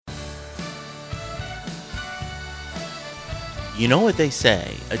You know what they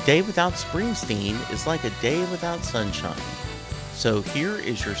say, a day without Springsteen is like a day without sunshine. So here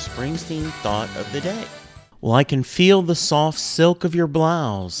is your Springsteen Thought of the day. Well, I can feel the soft silk of your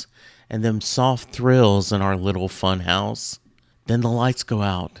blouse and them soft thrills in our little fun house. Then the lights go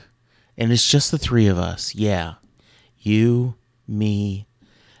out and it's just the three of us. Yeah, you, me,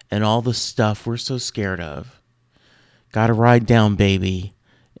 and all the stuff we're so scared of. Gotta ride down, baby,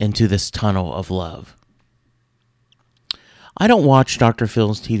 into this tunnel of love. I don't watch Dr.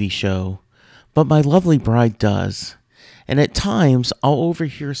 Phil's TV show, but my lovely bride does. And at times, I'll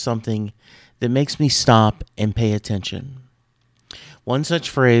overhear something that makes me stop and pay attention. One such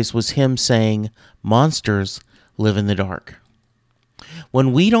phrase was him saying, "Monsters live in the dark."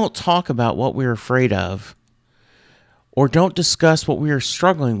 When we don't talk about what we're afraid of, or don't discuss what we are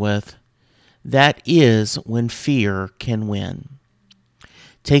struggling with, that is when fear can win.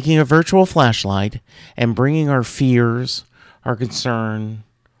 Taking a virtual flashlight and bringing our fears, our concern,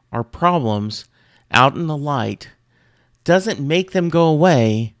 our problems out in the light doesn't make them go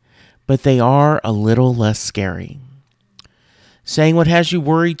away, but they are a little less scary. Saying what has you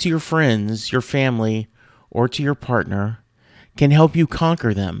worried to your friends, your family, or to your partner can help you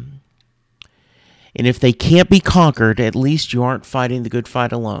conquer them. And if they can't be conquered, at least you aren't fighting the good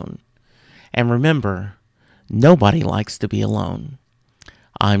fight alone. And remember, nobody likes to be alone.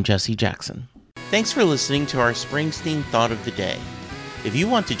 I'm Jesse Jackson. Thanks for listening to our Springsteen Thought of the Day. If you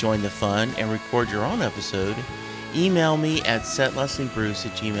want to join the fun and record your own episode, email me at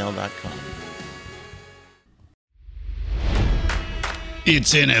setlesliebruce@gmail.com.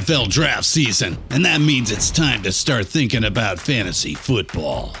 It's NFL draft season, and that means it's time to start thinking about fantasy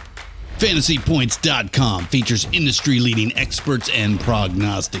football. FantasyPoints.com features industry-leading experts and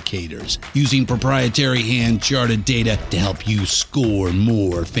prognosticators using proprietary hand-charted data to help you score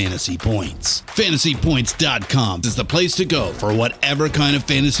more fantasy points. FantasyPoints.com is the place to go for whatever kind of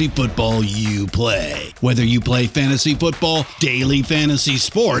fantasy football you play. Whether you play fantasy football, daily fantasy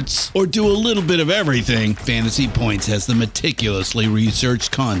sports, or do a little bit of everything, Fantasy Points has the meticulously researched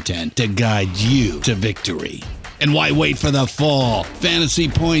content to guide you to victory. And why wait for the fall? Fantasy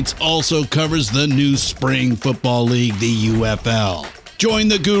Points also covers the new spring football league, the UFL. Join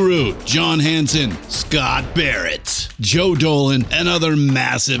the guru, John Hansen, Scott Barrett, Joe Dolan, and other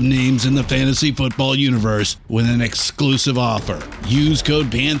massive names in the fantasy football universe with an exclusive offer. Use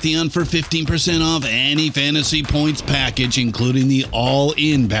code Pantheon for 15% off any Fantasy Points package, including the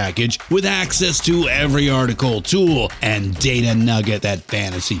all-in package, with access to every article, tool, and data nugget that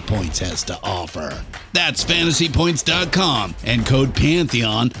Fantasy Points has to offer. That's FantasyPoints.com and code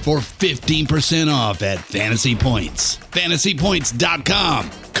Pantheon for 15% off at Fantasy Points.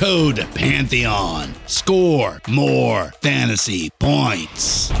 FantasyPoints.com, code Pantheon. Score more fantasy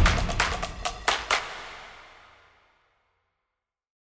points.